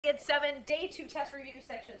Period 7, Day 2 test review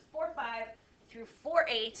sections 4.5 through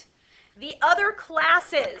 4.8. The other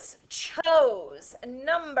classes chose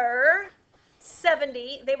number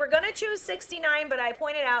 70. They were going to choose 69, but I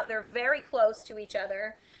pointed out they're very close to each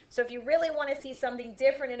other. So if you really want to see something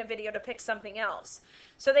different in a video, to pick something else.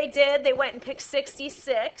 So they did. They went and picked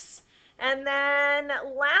 66. And then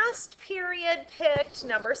last period picked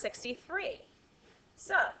number 63.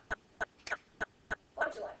 So, what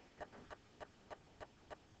would you like?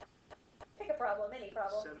 Pick a problem, any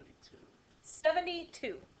problem. 72.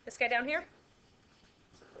 72. This guy down here?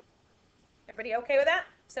 Everybody okay with that?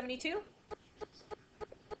 72?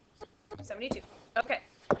 72. Okay.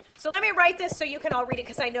 So let me write this so you can all read it,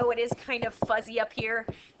 because I know it is kind of fuzzy up here.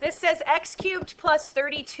 This says x cubed plus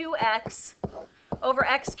 32x over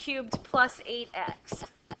x cubed plus 8x.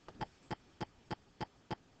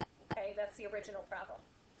 Okay, that's the original problem.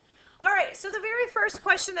 All right, so the very first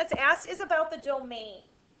question that's asked is about the domain.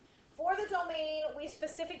 For the domain, we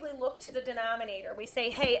specifically look to the denominator. We say,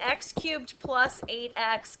 hey, x cubed plus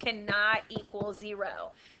 8x cannot equal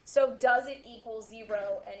 0. So does it equal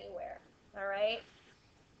 0 anywhere? All right?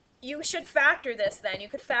 You should factor this then. You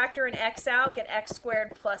could factor an x out, get x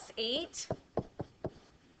squared plus 8.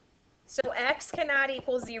 So x cannot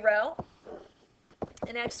equal 0,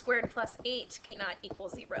 and x squared plus 8 cannot equal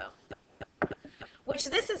 0. Which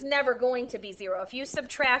this is never going to be 0. If you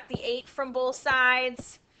subtract the 8 from both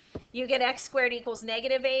sides, you get x squared equals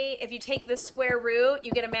negative 8. If you take the square root,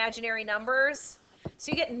 you get imaginary numbers.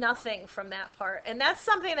 So you get nothing from that part. And that's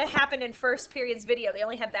something that happened in first period's video. They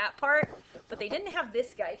only had that part, but they didn't have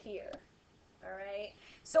this guy here. All right?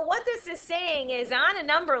 So what this is saying is on a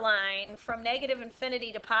number line from negative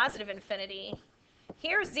infinity to positive infinity,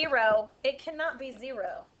 here's 0. It cannot be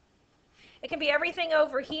 0. It can be everything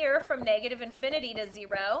over here from negative infinity to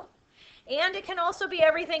 0. And it can also be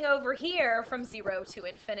everything over here from 0 to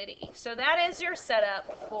infinity. So that is your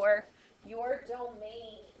setup for your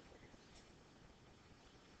domain.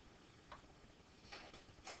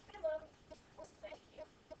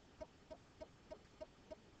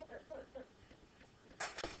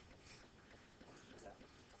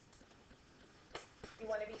 You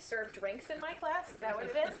want to be served drinks in my class? Is that what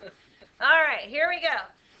it is? All right, here we go.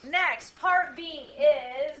 Next, part B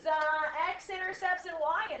is x-intercepts and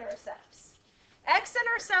y-intercepts.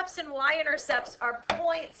 X-intercepts and y-intercepts are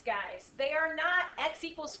points, guys. They are not x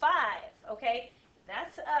equals 5, okay?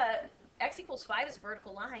 That's x equals 5 is a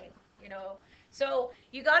vertical line, you know. So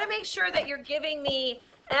you got to make sure that you're giving me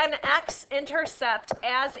an x-intercept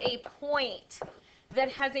as a point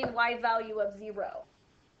that has a y value of 0.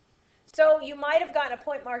 So you might have gotten a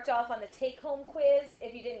point marked off on the take-home quiz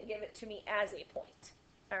if you didn't give it to me as a point.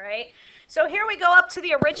 All right, so here we go up to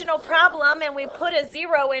the original problem, and we put a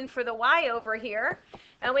 0 in for the y over here,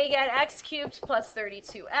 and we get x cubed plus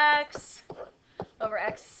 32x over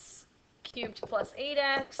x cubed plus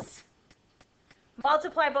 8x.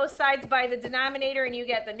 Multiply both sides by the denominator, and you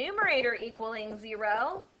get the numerator equaling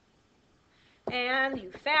 0. And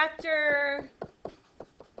you factor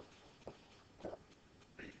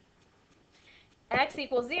x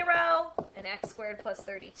equals 0, and x squared plus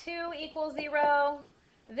 32 equals 0.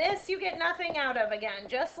 This you get nothing out of again,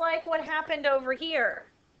 just like what happened over here.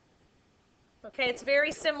 Okay, it's very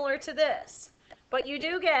similar to this. But you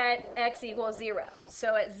do get x equals 0.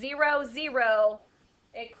 So at 0, 0,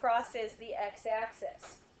 it crosses the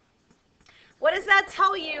x-axis. What does that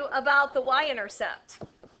tell you about the y-intercept?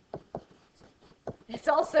 It's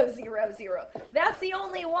also 0, 0. That's the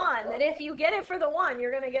only one that if you get it for the one,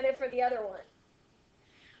 you're going to get it for the other one.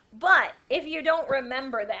 But if you don't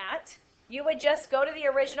remember that, you would just go to the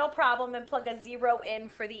original problem and plug a 0 in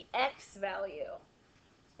for the x value.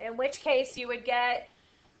 In which case you would get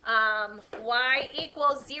y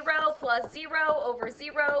equals 0 plus 0 over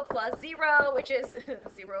 0 plus 0, which is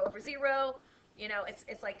 0 over 0. You know,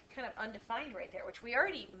 it's like kind of undefined right there, which we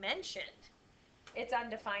already mentioned. It's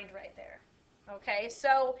undefined right there. Okay,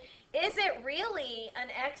 so is it really an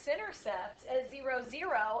x-intercept at 0,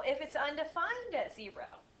 0 if it's undefined at 0?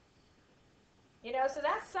 You know, so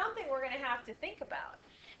that's something we're going to have to think about.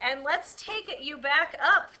 And let's take you back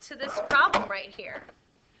up to this problem right here.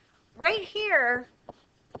 Right here,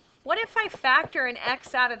 what if I factor an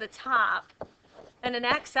x out of the top and an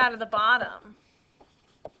x out of the bottom?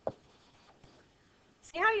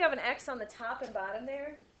 See how you have an x on the top and bottom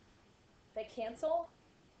there? They cancel?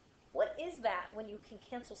 What is that when you can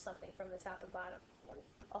cancel something from the top and bottom?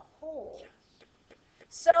 A hole.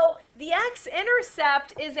 So the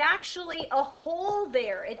x-intercept is actually a hole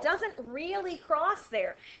there. It doesn't really cross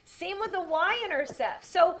there. Same with the y-intercept.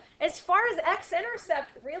 So as far as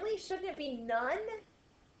x-intercept, really, shouldn't it be none?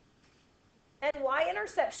 And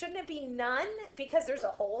y-intercept, shouldn't it be none because there's a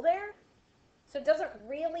hole there? So it doesn't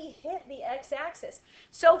really hit the x-axis.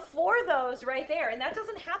 So for those right there, and that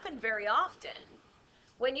doesn't happen very often,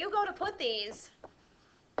 when you go to put these,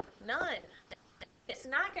 none. It's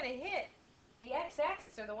not going to hit the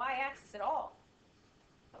x-axis or the y-axis at all.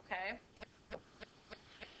 Okay.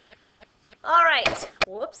 All right.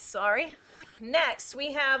 Whoops, sorry. Next,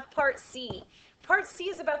 we have part C. Part C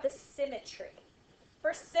is about the symmetry.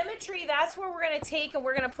 For symmetry, that's where we're going to take and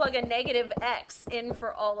we're going to plug a negative x in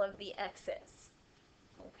for all of the x's.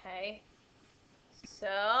 Okay.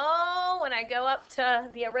 So when I go up to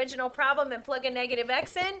the original problem and plug a negative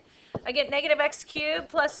x in, I get negative x cubed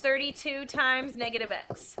plus 32 times negative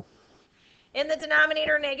x. In the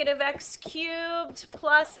denominator, negative x cubed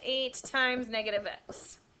plus 8 times negative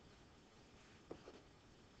x.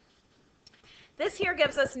 This here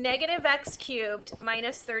gives us negative x cubed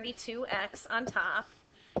minus 32x on top,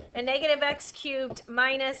 and negative x cubed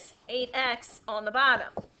minus 8x on the bottom.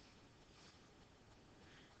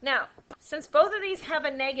 Now, since both of these have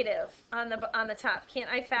a negative on the top, can't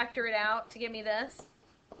I factor it out to give me this?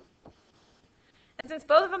 And since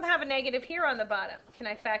both of them have a negative here on the bottom, can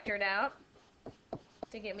I factor it out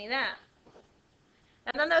to give me that?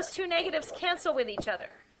 And then those two negatives cancel with each other,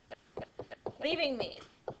 leaving me.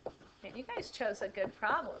 And you guys chose a good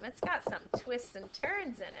problem. It's got some twists and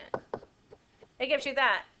turns in it. It gives you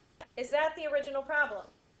that. Is that the original problem?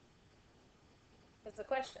 That's the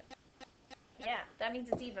question. Yeah, that means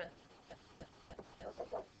it's even.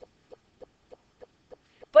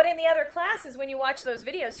 But in the other classes, when you watch those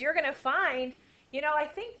videos, you're going to find, you know, I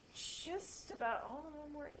think just about all of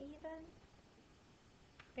them were even.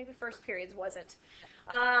 Maybe first periods wasn't.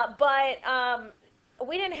 But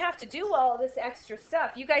we didn't have to do all this extra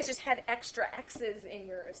stuff. You guys just had extra x's in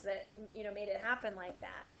yours that, you know, made it happen like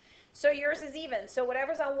that. So yours is even. So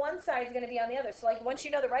whatever's on one side is going to be on the other. So like once you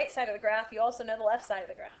know the right side of the graph, you also know the left side of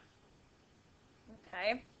the graph.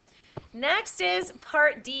 Okay. Next is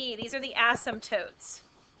part D. These are the asymptotes.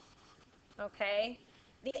 Okay.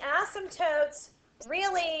 The asymptotes,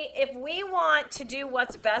 really, if we want to do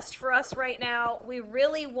what's best for us right now, we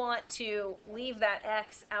really want to leave that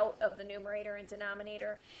x out of the numerator and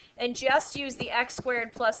denominator and just use the x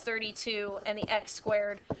squared plus 32 and the x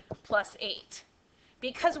squared plus 8.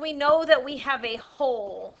 Because we know that we have a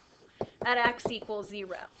hole at x equals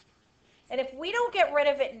 0. And if we don't get rid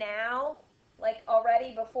of it now, like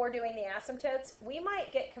already before doing the asymptotes, we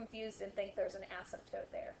might get confused and think there's an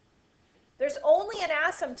asymptote there. There's only an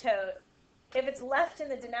asymptote if it's left in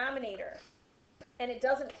the denominator and it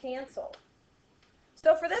doesn't cancel.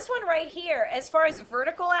 So for this one right here, as far as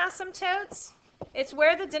vertical asymptotes, it's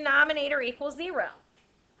where the denominator equals 0.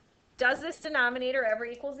 Does this denominator ever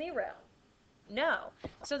equal 0? No.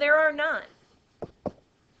 So there are none.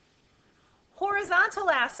 Horizontal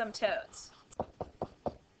asymptotes.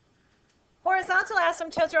 Horizontal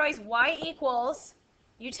asymptotes are always y equals,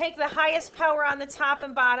 you take the highest power on the top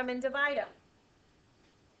and bottom and divide them.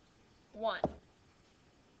 1.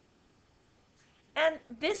 And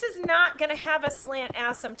this is not going to have a slant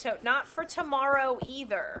asymptote, not for tomorrow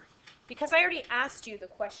either, because I already asked you the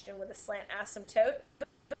question with a slant asymptote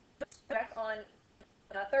back on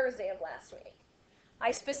Thursday of last week.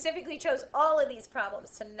 I specifically chose all of these problems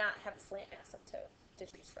to not have a slant asymptote to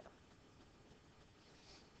choose from.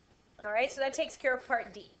 All right, so that takes care of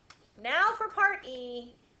part D. Now for part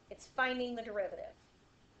E, it's finding the derivative.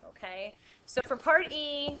 Okay, so for part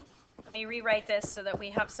E, let me rewrite this so that we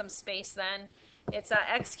have some space then. It's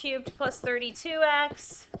x cubed plus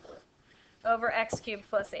 32x over x cubed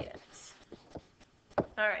plus 8x.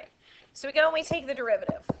 All right, so we go and we take the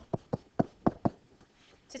derivative.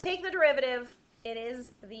 To take the derivative, it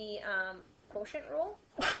is the quotient rule.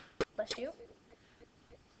 Bless you.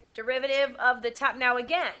 Derivative of the top. Now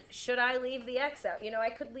again, should I leave the x out? You know, I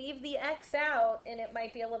could leave the x out and it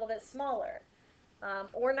might be a little bit smaller.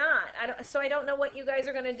 Or not. So I don't know what you guys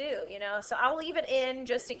are going to do, you know. So I'll leave it in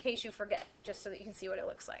just in case you forget, just so that you can see what it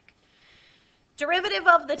looks like. Derivative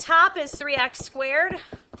of the top is 3x squared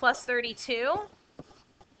plus 32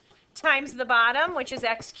 times the bottom, which is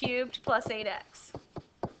x cubed plus 8x,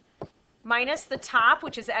 minus the top,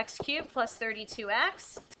 which is x cubed plus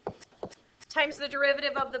 32x, times the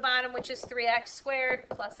derivative of the bottom, which is 3x squared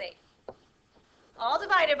plus 8. All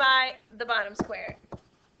divided by the bottom squared.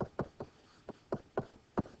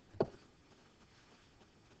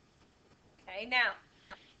 Okay, now,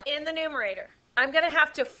 in the numerator, I'm going to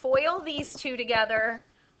have to FOIL these two together,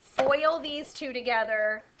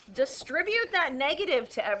 distribute that negative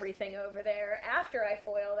to everything over there after I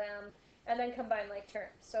FOIL them, and then combine like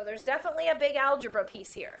terms. So there's definitely a big algebra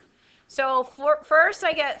piece here. So first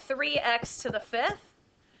I get 3x to the 5th.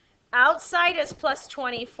 Outside is plus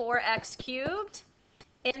 24x cubed.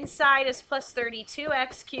 Inside is plus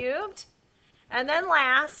 32x cubed. And then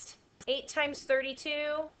last, 8 times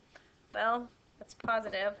 32, well, that's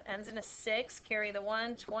positive, ends in a 6, carry the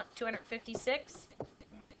 1, 256.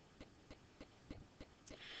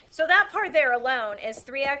 So that part there alone is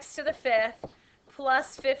 3x to the 5th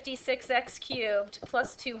plus 56x cubed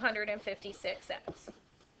plus 256x.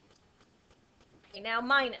 Okay, now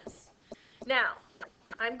minus. Now,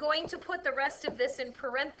 I'm going to put the rest of this in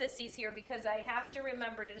parentheses here because I have to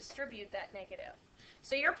remember to distribute that negative.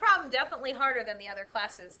 So your problem definitely harder than the other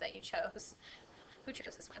classes that you chose. Who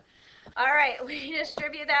chose this one? All right, we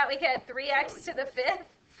distribute that. We get 3x to the 5th.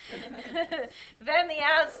 Then the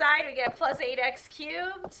outside, we get plus 8x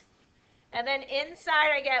cubed. And then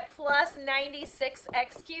inside, I get plus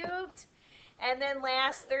 96x cubed. And then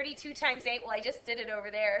last, 32 times 8, well, I just did it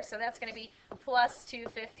over there, so that's going to be plus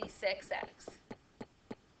 256x.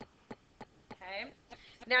 Okay.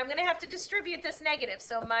 Now I'm going to have to distribute this negative,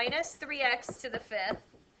 so minus 3x to the 5th.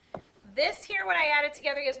 This here, when I add it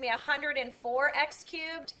together, gives me 104x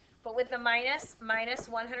cubed, but with the minus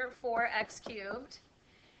 104x cubed.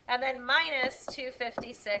 And then minus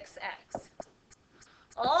 256x.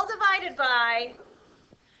 All divided by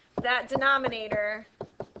that denominator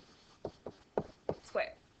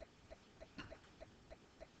squared.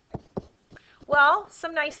 Well,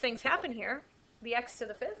 some nice things happen here. The x to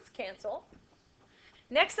the 5th cancel.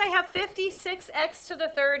 Next, I have 56x to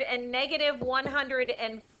the 3rd and negative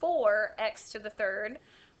 104x to the 3rd,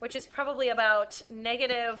 which is probably about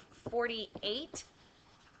negative 48x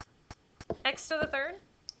to the 3rd.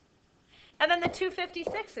 And then the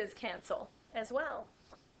 256's cancel as well.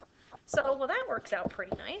 So, well, that works out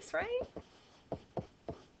pretty nice, right?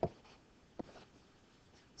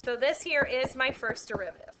 So this here is my first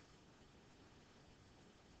derivative.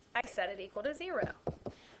 I set it equal to 0.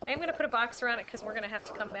 I'm going to put a box around it because we're going to have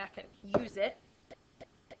to come back and use it.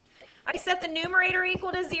 I set the numerator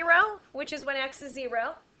equal to 0, which is when x is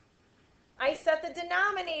 0. I set the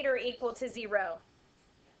denominator equal to 0.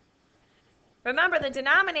 Remember, the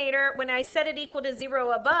denominator, when I set it equal to 0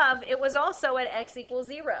 above, it was also at x equals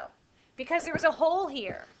 0 because there was a hole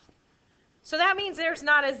here. So that means there's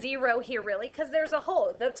not a 0 here, really, because there's a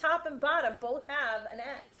hole. The top and bottom both have an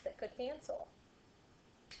x that could cancel.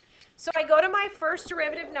 So I go to my first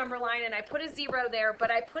derivative number line, and I put a 0 there, but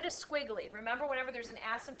I put a squiggly. Remember, whenever there's an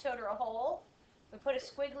asymptote or a hole, we put a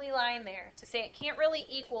squiggly line there to say it can't really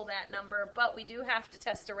equal that number, but we do have to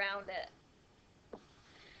test around it.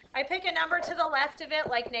 I pick a number to the left of it,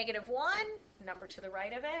 like negative 1, number to the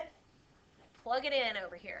right of it, plug it in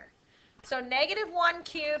over here. So negative 1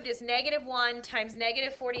 cubed is negative 1 times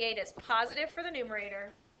negative 48 is positive for the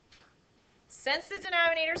numerator. Since the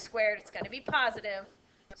denominator is squared, it's going to be positive.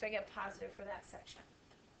 So I get positive for that section.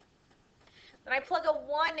 Then I plug a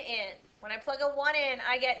 1 in. When I plug a 1 in,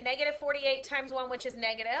 I get negative 48 times 1, which is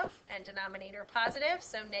negative, and denominator positive,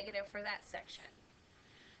 so negative for that section.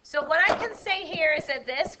 So what I can say here is that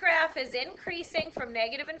this graph is increasing from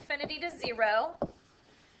negative infinity to 0,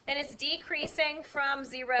 and it's decreasing from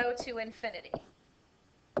 0 to infinity.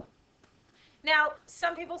 Now,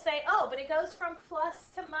 some people say, oh, but it goes from plus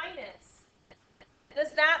to minus.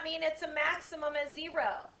 Does that mean it's a maximum at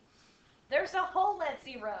 0? There's a hole at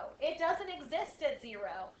 0. It doesn't exist at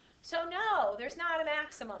 0. So no, there's not a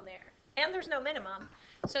maximum there. And there's no minimum.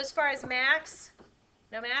 So as far as max,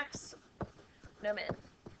 no min.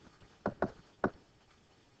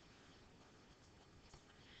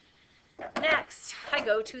 Next, I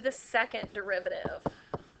go to the second derivative.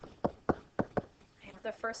 I have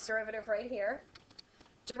the first derivative right here.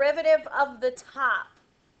 Derivative of the top.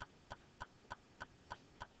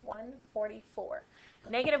 144.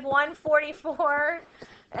 Negative 144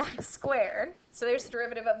 x squared. So there's the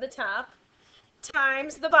derivative of the top.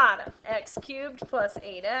 Times the bottom. X cubed plus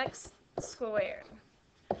 8x squared.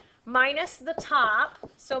 Minus the top.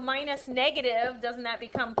 So minus negative, doesn't that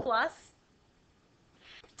become plus?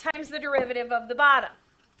 Times the derivative of the bottom.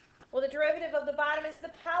 Well, the derivative of the bottom is the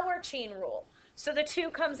power chain rule. So the 2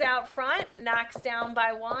 comes out front, knocks down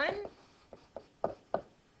by 1.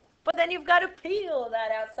 But then you've got to peel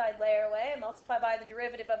that outside layer away and multiply by the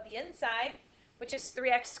derivative of the inside, which is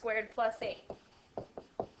 3x squared plus 8.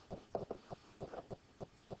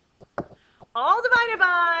 All divided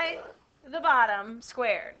by the bottom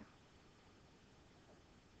squared.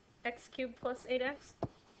 X cubed plus 8x. Is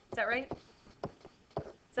that right?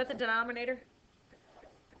 Is that the denominator?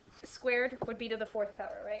 Squared would be to the 4th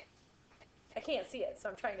power, right? I can't see it, so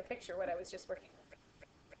I'm trying to picture what I was just working with.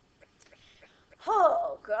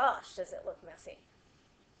 Oh gosh, does it look messy.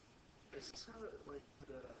 Is this how like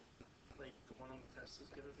the one on the test is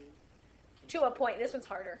gonna be? To a point. This one's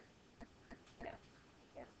harder. Yeah.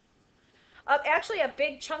 Actually, a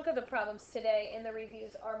big chunk of the problems today in the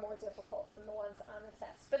reviews are more difficult than the ones on the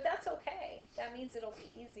test, but that's okay. That means it'll be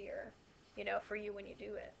easier, for you when you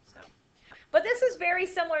do it. So, but this is very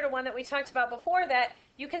similar to one that we talked about before. That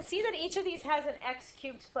you can see that each of these has an x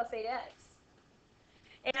cubed plus 8x.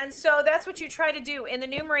 And so that's what you try to do. In the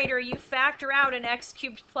numerator, you factor out an x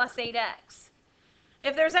cubed plus 8x.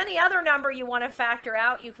 If there's any other number you want to factor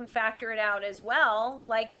out, you can factor it out as well.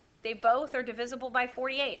 Like they both are divisible by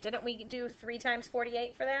 48. Didn't we do 3 times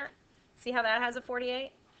 48 for that? See how that has a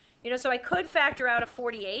 48? So I could factor out a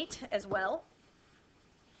 48 as well.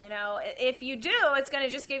 If you do, it's going to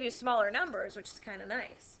just give you smaller numbers, which is kind of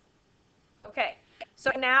nice. Okay,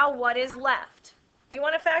 so now what is left? Do you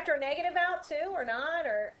want to factor a negative out too or not?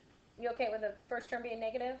 Or you okay with the first term being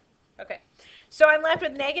negative? Okay, so I'm left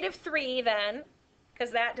with negative 3 then, because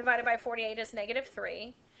that divided by 48 is negative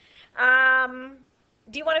 3.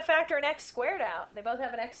 Do you want to factor an x squared out? They both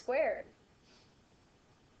have an x squared.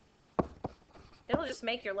 It'll just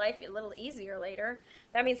make your life a little easier later.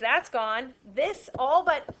 That means that's gone. This, all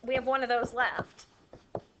but we have one of those left.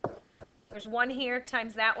 There's one here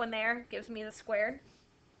times that one there, gives me the squared.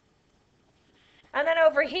 And then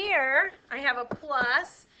over here, I have a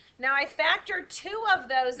plus. Now I factored 2 of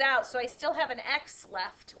those out, so I still have an x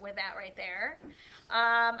left with that right there.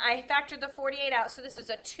 I factored the 48 out, so this is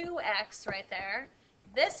a 2x right there.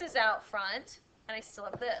 This is out front, and I still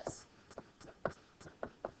have this.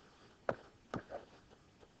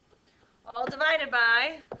 All divided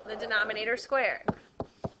by the denominator squared.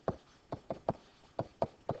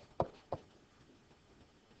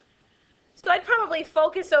 So I'd probably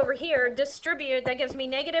focus over here, distribute, that gives me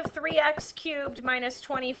negative 3x cubed minus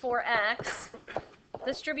 24x.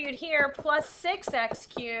 Distribute here, plus 6x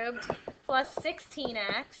cubed plus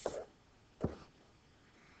 16x.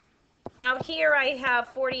 Now here I have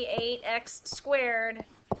 48x squared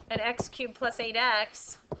and x cubed plus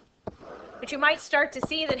 8x. But you might start to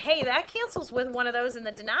see that, hey, that cancels with one of those in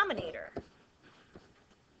the denominator.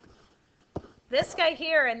 This guy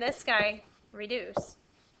here and this guy reduce.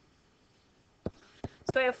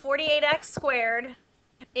 So I have 48x squared.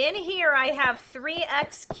 In here I have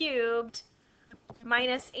 3x cubed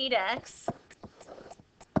minus 8x.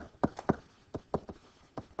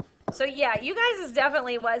 So yeah, you guys'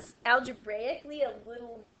 definitely was algebraically a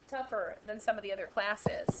little tougher than some of the other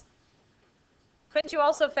classes. Couldn't you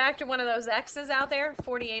also factor one of those x's out there?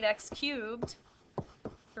 48x cubed,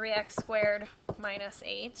 3x squared minus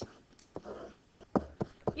 8.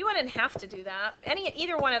 You wouldn't have to do that.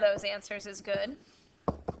 Either one of those answers is good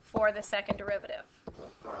for the second derivative.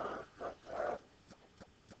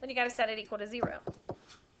 Then you got to set it equal to 0.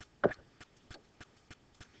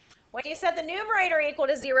 When you set the numerator equal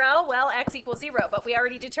to 0, well, x equals 0. But we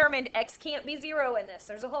already determined x can't be 0 in this.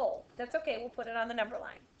 There's a hole. That's okay. We'll put it on the number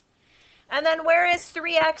line. And then where is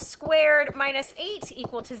 3x squared minus 8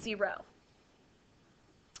 equal to 0?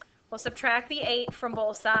 We'll subtract the 8 from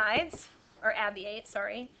both sides, or add the 8,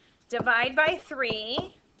 sorry. Divide by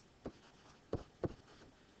 3,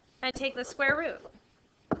 and take the square root.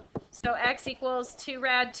 So x equals 2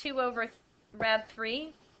 rad 2 over rad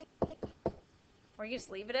 3. Or you just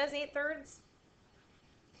leave it as 8/3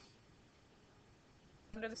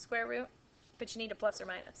 under the square root, but you need a plus or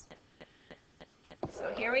minus.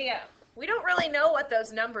 So here we go. We don't really know what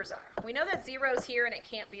those numbers are. We know that 0's here and it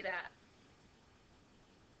can't be that.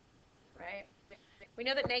 Right? We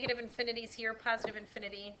know that negative infinity is here, positive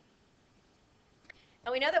infinity.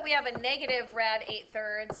 And we know that we have a negative rad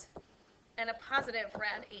 8/3 and a positive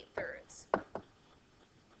rad 8/3.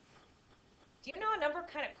 Do you know a number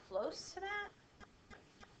kind of close to that?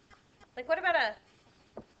 Like what about a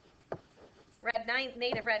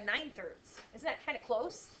negative rad 9/3? Isn't that kind of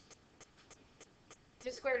close?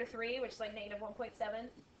 To square root of 3, which is like negative 1.7.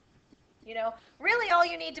 Really all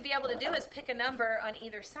you need to be able to do is pick a number on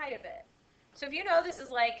either side of it. So if you know this is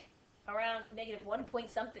like around negative 1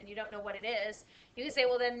 point something, you don't know what it is, you can say,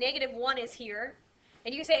 well then negative 1 is here.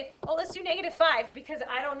 And you can say, oh, let's do negative 5 because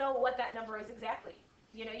I don't know what that number is exactly.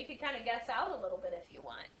 You could kind of guess out a little bit if you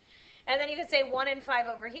want. And then you can say 1 and 5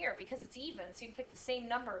 over here because it's even. So you can pick the same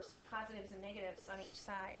numbers, positives and negatives on each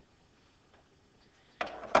side.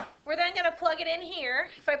 We're then going to plug it in here.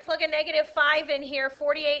 If I plug a negative 5 in here,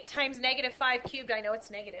 48 times negative 5 cubed, I know it's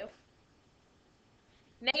negative.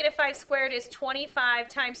 Negative 5 squared is 25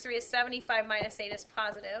 times 3 is 75 minus 8 is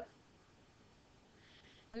positive.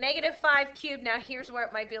 Negative 5 cubed, now here's where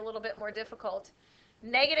it might be a little bit more difficult.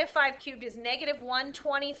 Negative 5 cubed is negative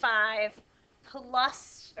 125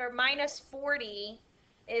 plus or minus 40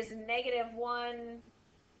 is negative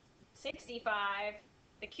 165.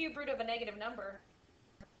 The cube root of a negative number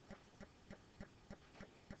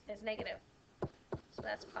is negative. So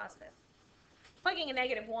that's positive. Plugging a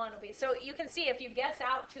negative 1 will be, so you can see if you guess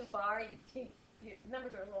out too far, your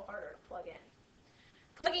numbers are a little harder to plug in.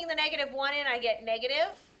 Plugging the negative 1 in, I get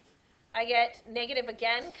negative. I get negative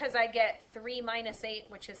again because I get 3 minus 8,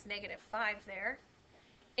 which is negative 5 there.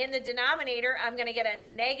 In the denominator, I'm going to get a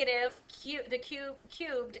negative, the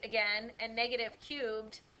cubed again, and negative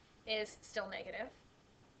cubed is still negative.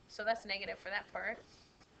 So that's negative for that part.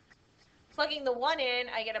 Plugging the 1 in,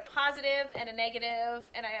 I get a positive and a negative,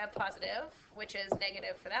 and I have positive, which is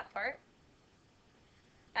negative for that part.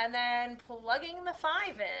 And then plugging the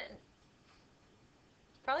 5 in,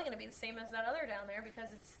 it's probably going to be the same as that other down there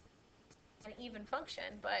because it's an even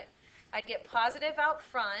function, but I'd get positive out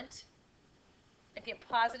front, I'd get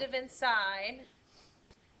positive inside,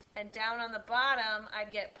 and down on the bottom,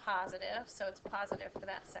 I'd get positive, so it's positive for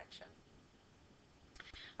that section.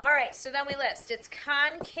 All right, so then we list. It's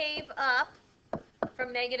concave up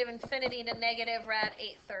from negative infinity to negative rad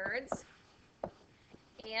 8/3,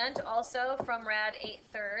 and also from rad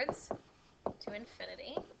 8/3 to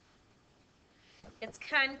infinity. It's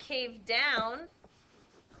concave down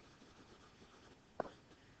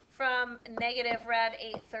from negative rad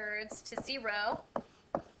 8/3 to 0,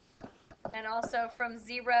 and also from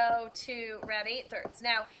 0 to rad 8/3.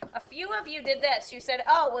 Now, a few of you did this. You said,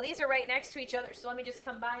 oh, well, these are right next to each other, so let me just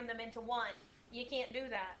combine them into 1. You can't do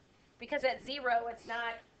that, because at 0, it's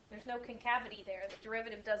not, there's no concavity there. The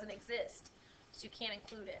derivative doesn't exist, so you can't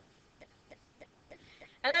include it.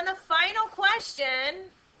 And then the final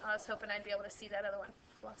question, I was hoping I'd be able to see that other one,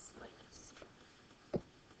 plus, minus.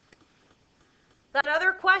 That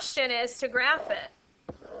other question is to graph it.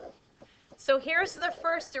 So here's the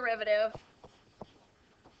first derivative.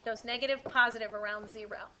 Goes negative, positive around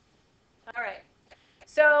 0. All right.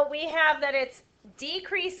 So we have that it's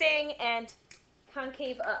decreasing and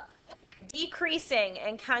concave up. Decreasing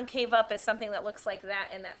and concave up is something that looks like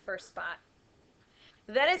that in that first spot.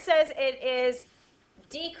 Then it says it is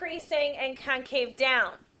decreasing and concave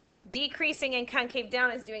down. Decreasing and concave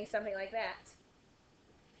down is doing something like that.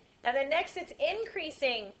 And then next it's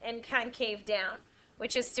increasing and concave down,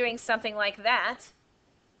 which is doing something like that.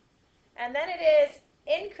 And then it is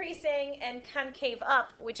increasing and concave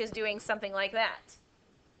up, which is doing something like that.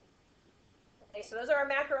 Okay, so those are our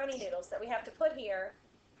macaroni noodles that we have to put here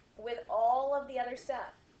with all of the other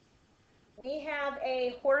stuff. We have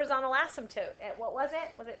a horizontal asymptote at, what was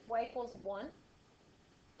it? Was it y equals 1?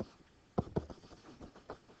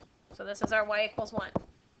 So this is our y equals 1.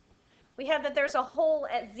 We have that there's a hole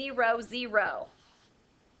at 0, 0.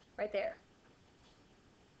 Right there.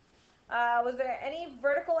 Was there any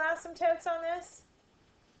vertical asymptotes on this?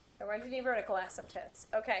 There weren't any vertical asymptotes.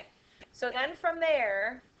 Okay. So then from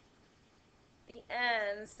there, the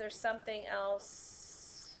ends, there's something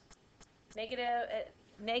else.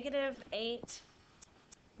 Negative 8,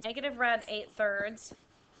 negative rad 8/3.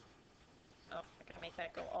 Oh, I gotta make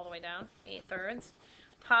that go all the way down. 8/3.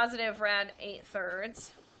 Positive rad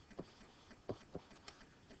 8/3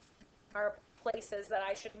 are places that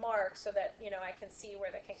I should mark so that, you know, I can see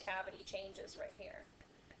where the concavity changes right here.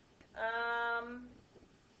 I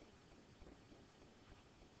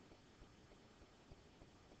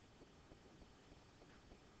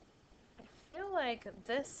feel like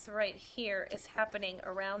this right here is happening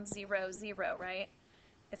around 0, 0, right?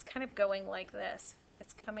 It's kind of going like this.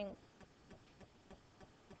 It's coming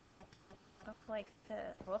up like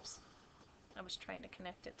this. Whoops. I was trying to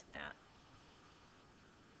connect it to that.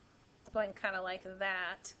 It's going kind of like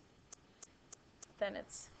that. Then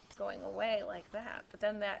it's going away like that. But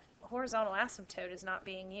then that horizontal asymptote is not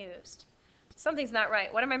being used. Something's not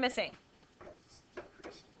right. What am I missing?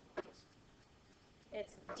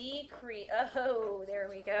 It's decrease. Oh, there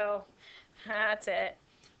we go. That's it.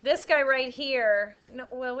 This guy right here. No,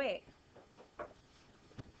 well, wait.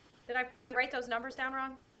 Did I write those numbers down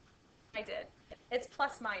wrong? I did. It's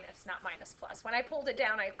plus minus, not minus plus. When I pulled it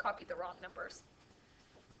down, I copied the wrong numbers.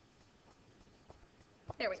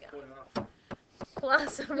 There we go.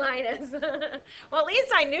 Plus or minus. Well, at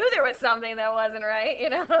least I knew there was something that wasn't right, you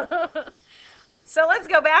know. So let's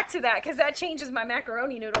go back to that, because that changes my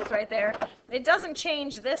macaroni noodles right there. It doesn't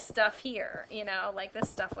change this stuff here, you know, like this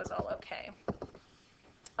stuff was all okay.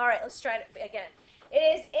 All right, let's try it again. It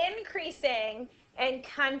is increasing and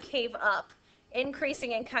concave up.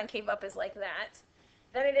 Increasing and concave up is like that.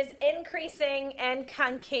 Then it is increasing and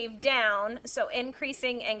concave down. So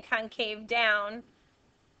increasing and concave down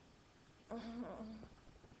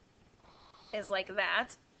is like that,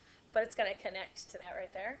 but it's going to connect to that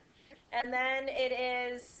right there. and then it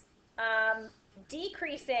is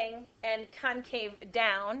decreasing and concave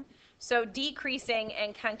down. So decreasing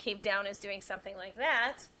and concave down is doing something like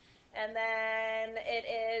that. And then it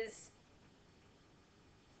is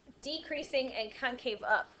decreasing and concave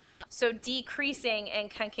up. So decreasing and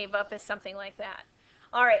concave up is something like that.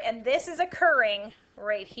 All right, and this is occurring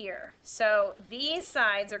right here. So these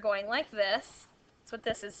sides are going like this. That's what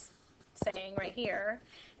this is saying right here.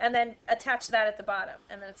 And then attach that at the bottom,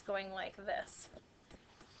 and then it's going like this.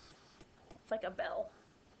 It's like a bell.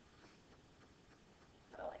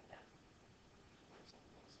 I like that.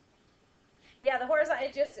 Yeah, the horizontal,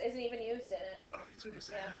 it just isn't even used in it. Oh, it took us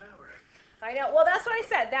a half hour. I know. Well, that's what I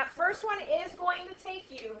said. That first one is going to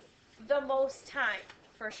take you the most time,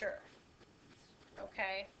 for sure.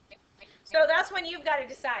 Okay? So that's when you've got to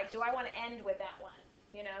decide, do I want to end with that one?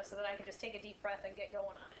 You know, so that I can just take a deep breath and get going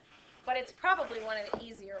on it. But it's probably one of the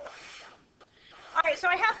easier ones. All right, so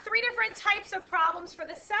I have 3 different types of problems for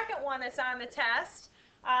the second one that's on the test.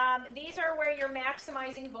 These are where you're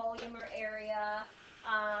maximizing volume or area.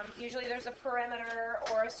 Usually there's a perimeter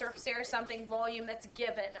or a surface area or something, volume that's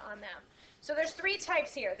given on them. So there's 3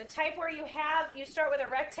 types here. The type where you start with a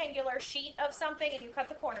rectangular sheet of something and you cut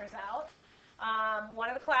the corners out. One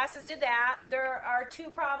of the classes did that. There are two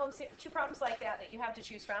problems like that you have to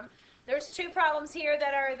choose from. There's 2 problems here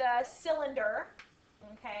that are the cylinder,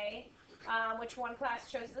 okay, which one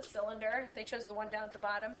class chose the cylinder. They chose the one down at the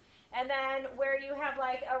bottom. And then where you have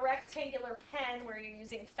like a rectangular pen where you're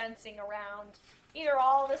using fencing around either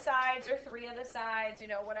all the sides or 3 of the sides, you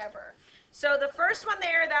know, whatever. So the first one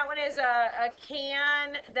there, that one is a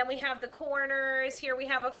can. Then we have the corners. Here we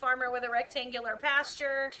have a farmer with a rectangular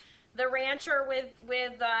pasture. The rancher with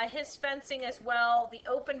his fencing as well. The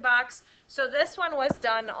open box. So this one was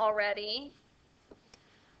done already.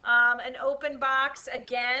 An open box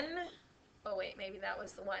again. Oh wait, maybe that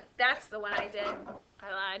was the one. That's the one I did.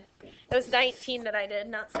 I lied. It was 19 that I did,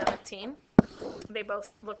 not 17. They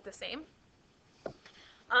both look the same.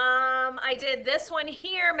 I did this one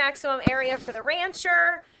here, maximum area for the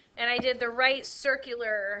rancher, and I did the right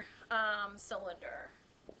circular cylinder.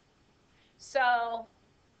 So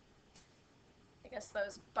I guess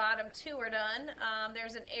those bottom 2 are done.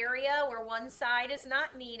 There's an area where one side is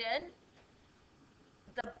not needed.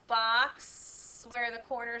 The box where the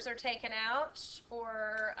corners are taken out,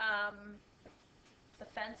 or the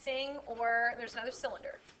fencing, or there's another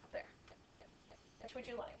cylinder there. Which would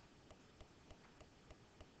you like?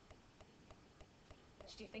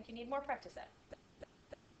 Which do you think you need more practice at?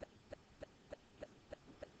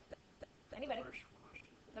 Anybody?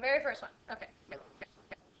 The very first one. Okay.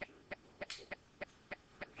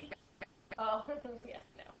 Oh, yeah,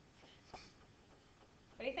 no.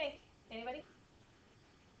 What do you think? Anybody?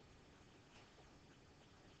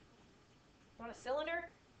 You want a cylinder,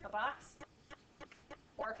 a box,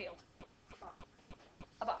 or a field?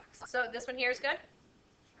 A box. So this one here is good?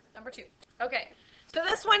 Number 2. Okay. So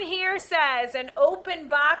this one here says an open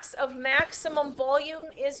box of maximum volume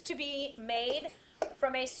is to be made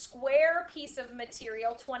from a square piece of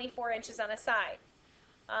material 24 inches on a side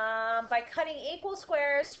by cutting equal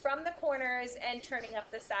squares from the corners and turning up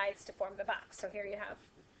the sides to form the box. So here you have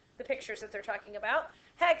the pictures that they're talking about.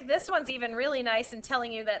 Heck, this one's even really nice in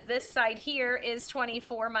telling you that this side here is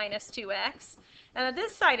 24 minus 2x, and that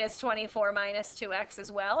this side is 24 minus 2x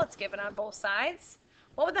as well. It's given on both sides.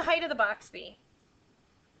 What would the height of the box be?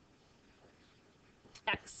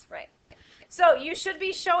 X, right. So you should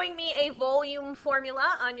be showing me a volume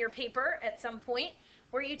formula on your paper at some point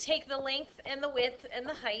where you take the length and the width and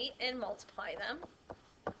the height and multiply them.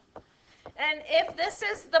 And if this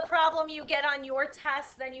is the problem you get on your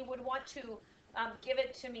test, then you would want to give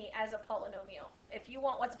it to me as a polynomial. If you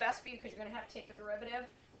want what's best for you because you're going to have to take the derivative,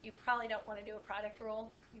 you probably don't want to do a product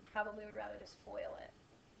rule. You probably would rather just FOIL it.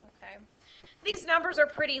 Okay. These numbers are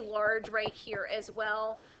pretty large right here as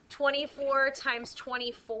well. 24 times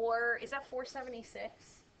 24, is that 476?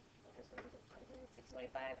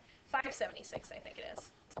 625? 576, I think it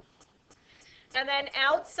is. And then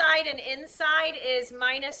outside and inside is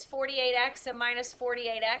minus 48x and minus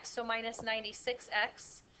 48x, so minus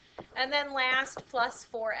 96x. And then last, plus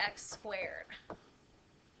 4x squared.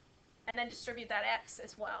 And then distribute that x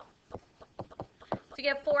as well. So you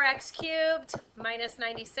get 4x cubed minus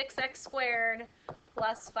 96x squared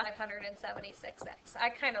plus 576x. I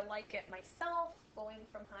kind of like it myself, going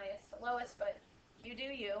from highest to lowest, but you do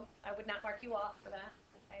you. I would not mark you off for that.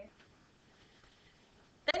 Okay.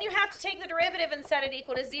 Then you have to take the derivative and set it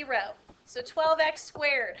equal to 0. So 12x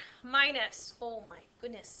squared minus, oh my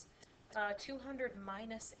goodness, 200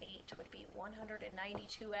 minus 8 would be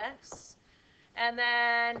 192x. And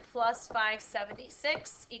then plus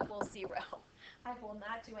 576 equals 0. I will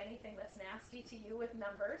not do anything that's nasty to you with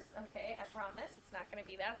numbers, okay? I promise. It's not going to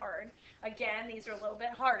be that hard. Again, these are a little bit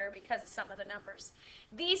harder because of some of the numbers.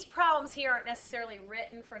 These problems here aren't necessarily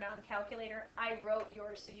written for non-calculator. I wrote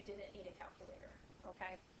yours so you didn't need a calculator,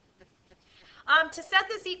 okay? To set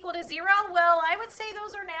this equal to 0, well, I would say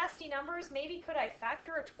those are nasty numbers. Maybe could I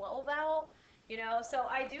factor a 12 out? You know, so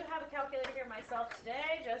I do have a calculator here myself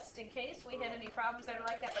today, just in case we hit any problems that are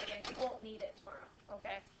like that. But again, you won't need it tomorrow,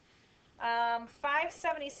 okay?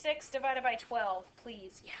 576 divided by 12,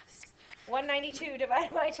 please. Yes. 192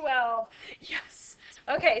 divided by 12. Yes.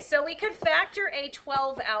 Okay, so we could factor a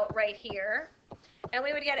 12 out right here. And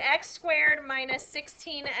we would get x squared minus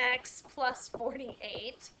 16x plus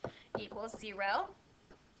 48 equals 0.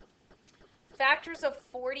 Factors of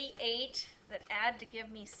 48 that add to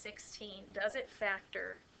give me 16. Does it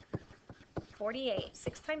factor? 48.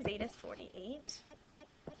 6 times 8 is 48.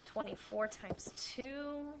 24 times 2.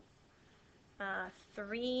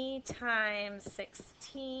 3 times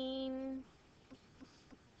 16.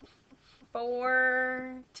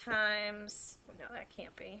 4 times... No, that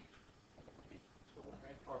can't be.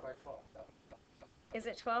 Is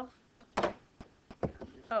it 12?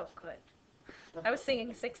 Oh, good. I was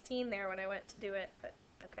thinking 16 there when I went to do it, but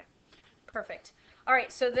okay. Perfect. All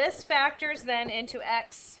right, so this factors then into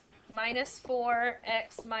x minus 4,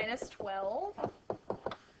 x minus 12.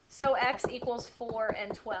 So x equals 4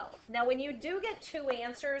 and 12. Now, when you do get two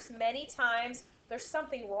answers, many times there's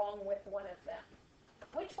something wrong with one of them.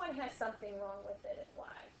 Which one has something wrong with it and why?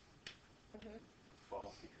 Mm-hmm.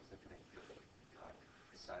 False, because I think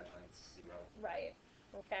the sideline's 0. Right.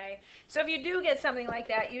 Okay. So if you do get something like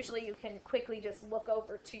that, usually you can quickly just look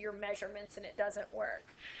over to your measurements and it doesn't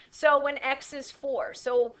work. So when x is 4.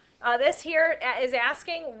 So this here is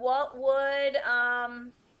asking what would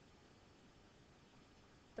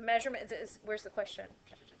the measurement is, where's the question?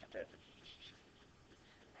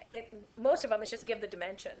 Most of them is just give the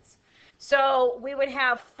dimensions. So we would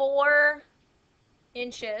have 4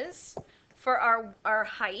 inches for our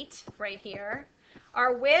height right here.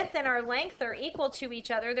 Our width and our length are equal to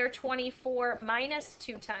each other. They're 24 minus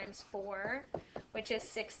 2 times 4, which is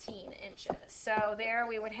 16 inches. So there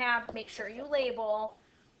we would have, make sure you label,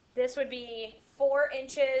 this would be 4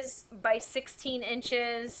 inches by 16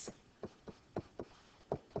 inches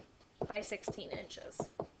by 16 inches.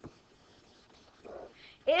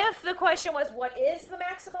 If the question was, what is the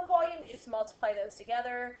maximum volume? You just multiply those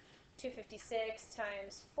together. 256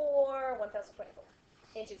 times 4, 1,024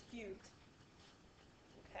 inches cubed.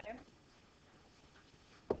 Okay.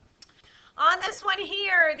 On this one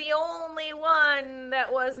here, the only one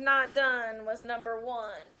that was not done was number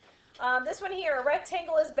 1. This one here, a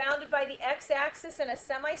rectangle is bounded by the x-axis in a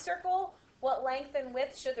semicircle. What length and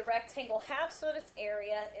width should the rectangle have so that its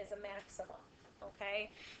area is a maximum? Okay,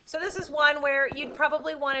 so this is one where you'd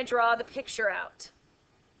probably want to draw the picture out.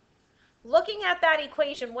 Looking at that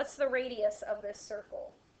equation, what's the radius of this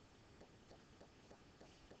circle?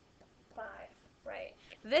 5, right.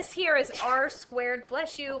 This here is r squared,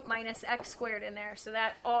 bless you, minus x squared in there. So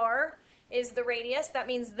that r is the radius. That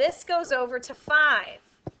means this goes over to 5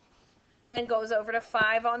 and goes over to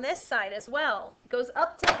 5 on this side as well. It goes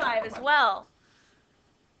up to 5 as well.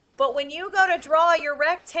 But when you go to draw your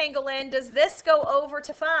rectangle in, does this go over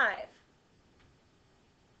to 5?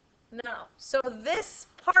 No. So this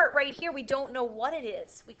part right here, we don't know what it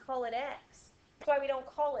is. We call it x. That's why we don't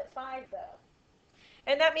call it 5, though.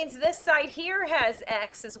 And that means this side here has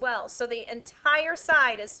x as well. So the entire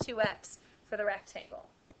side is 2x for the rectangle.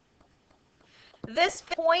 This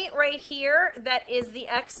point right here, that is the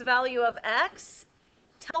x value of x,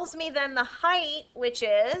 tells me then the height, which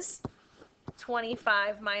is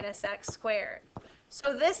 25 minus x squared.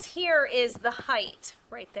 So this here is the height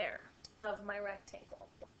right there of my rectangle.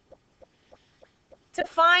 To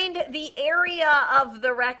find the area of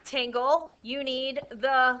the rectangle, you need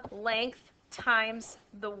the length times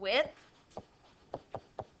the width.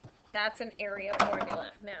 That's an area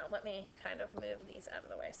formula. Now, let me kind of move these out of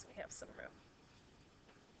the way so we have some room.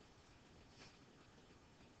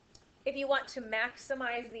 If you want to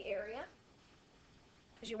maximize the area,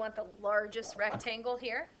 because you want the largest rectangle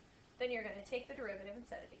here, then you're going to take the derivative and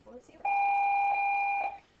set it equal to 0.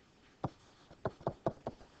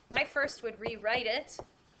 I first would rewrite it.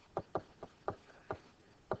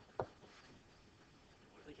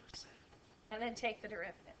 And then take the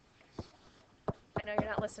derivative. I know you're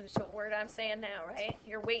not listening to a word I'm saying now, right?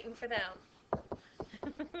 You're waiting for them.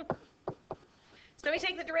 So we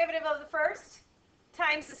take the derivative of the first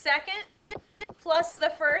times the second plus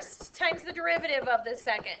the first times the derivative of the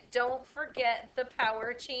second. Don't forget the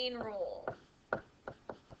power chain rule.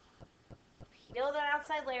 Peel that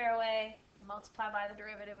outside layer away, multiply by the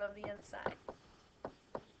derivative of the inside.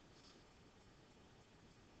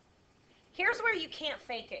 Here's where you can't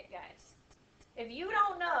fake it, guys. If you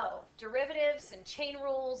don't know derivatives and chain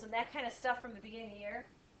rules and that kind of stuff from the beginning of the year,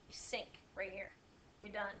 you sink right here.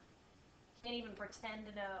 You're done. Can't even pretend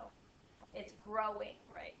to know. It's growing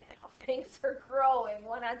right now. Things are growing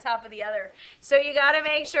one on top of the other. So you got to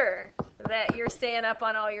make sure that you're staying up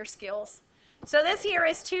on all your skills. So this here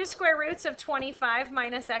is 2 square roots of 25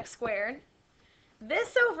 minus x squared.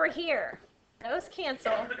 This over here, those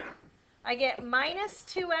cancel. I get minus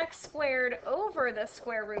 2x squared over the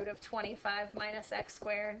square root of 25 minus x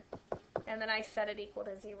squared. And then I set it equal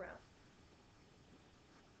to 0.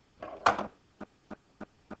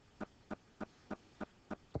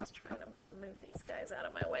 Let's try to move these guys out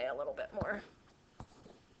of my way a little bit more.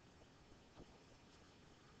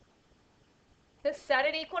 To set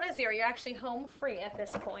it equal to 0, you're actually home free at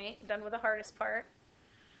this point, done with the hardest part.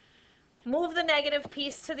 Move the negative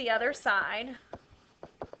piece to the other side.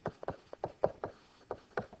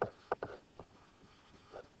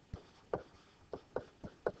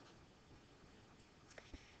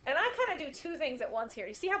 And I kind of do 2 things at once here.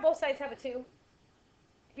 You see how both sides have a 2?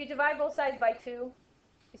 If you divide both sides by 2, you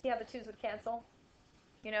see how the 2's would cancel?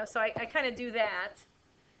 You know, so I kind of do that.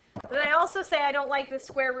 But then I also say I don't like the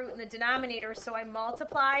square root in the denominator, so I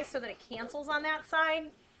multiply so that it cancels on that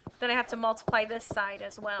side. Then I have to multiply this side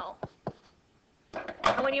as well.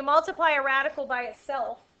 And when you multiply a radical by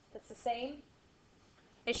itself, it's the same.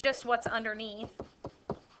 It's just what's underneath.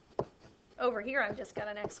 Over here, I've just got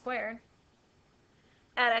an x squared.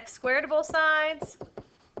 Add x squared to both sides.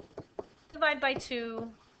 Divide by 2.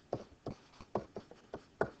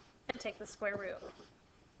 And take the square root.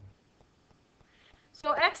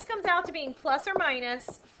 So x comes out to being plus or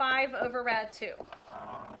minus 5 over rad 2.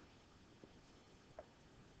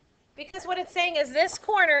 Because what it's saying is this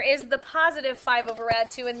corner is the positive 5 over rad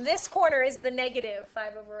 2, and this corner is the negative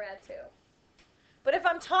 5 over rad 2. But if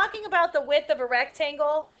I'm talking about the width of a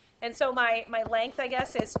rectangle, and so my length, I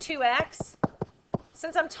guess, is 2x,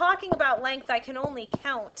 since I'm talking about length, I can only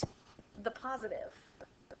count the positive.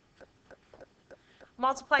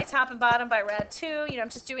 Multiply top and bottom by rad 2. You know, I'm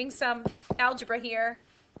just doing some algebra here.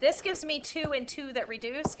 This gives me 2 and 2 that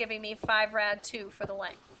reduce, giving me 5 rad 2 for the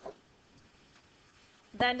length.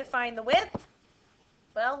 Then to find the width,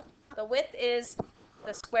 well, the width is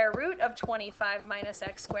the square root of 25 minus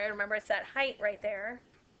x squared. Remember, it's that height right there.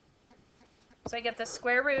 So I get the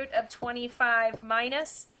square root of 25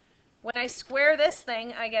 minus, when I square this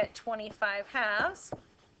thing, I get 25 halves,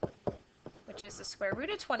 which is the square root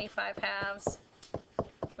of 25 halves,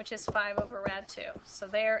 which is 5 over rad 2. So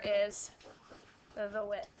there is the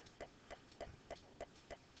width.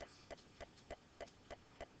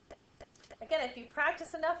 Again, if you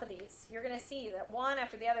practice enough of these, you're going to see that one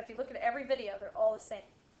after the other, if you look at every video, they're all the same.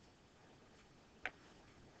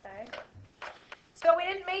 Okay? So we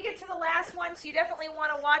didn't make it to the last one, so you definitely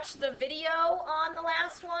want to watch the video on the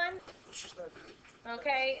last one.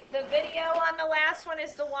 Okay, the video on the last one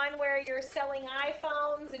is the one where you're selling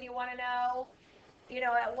iPhones and you want to know,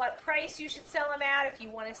 at what price you should sell them at, if you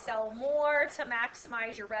want to sell more to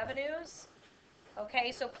maximize your revenues.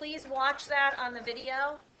 Okay, so please watch that on the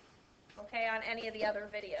video. Okay, on any of the other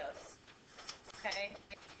videos. Okay,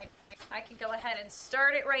 I can go ahead and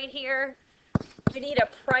start it right here. You need a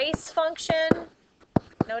price function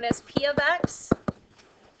known as P of X.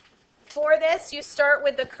 For this, you start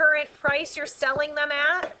with the current price you're selling them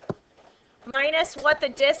at, minus what the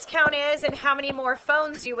discount is and how many more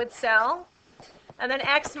phones you would sell, and then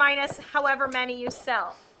X minus however many you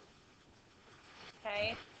sell.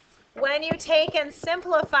 Okay. When you take and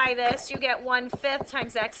simplify this, you get 1/5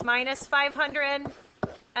 times x minus 500,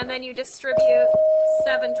 and then you distribute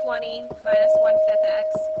 720 minus 1/5 x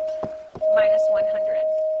minus 100.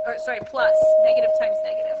 Or sorry, plus, negative times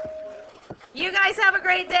negative. You guys have a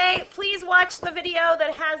great day. Please watch the video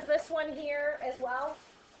that has this one here as well.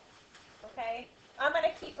 Okay? I'm going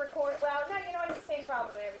to keep recording. Well, no, it's the same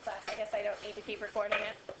problem with every class. I guess I don't need to keep recording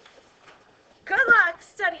it. Good luck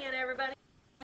studying, everybody.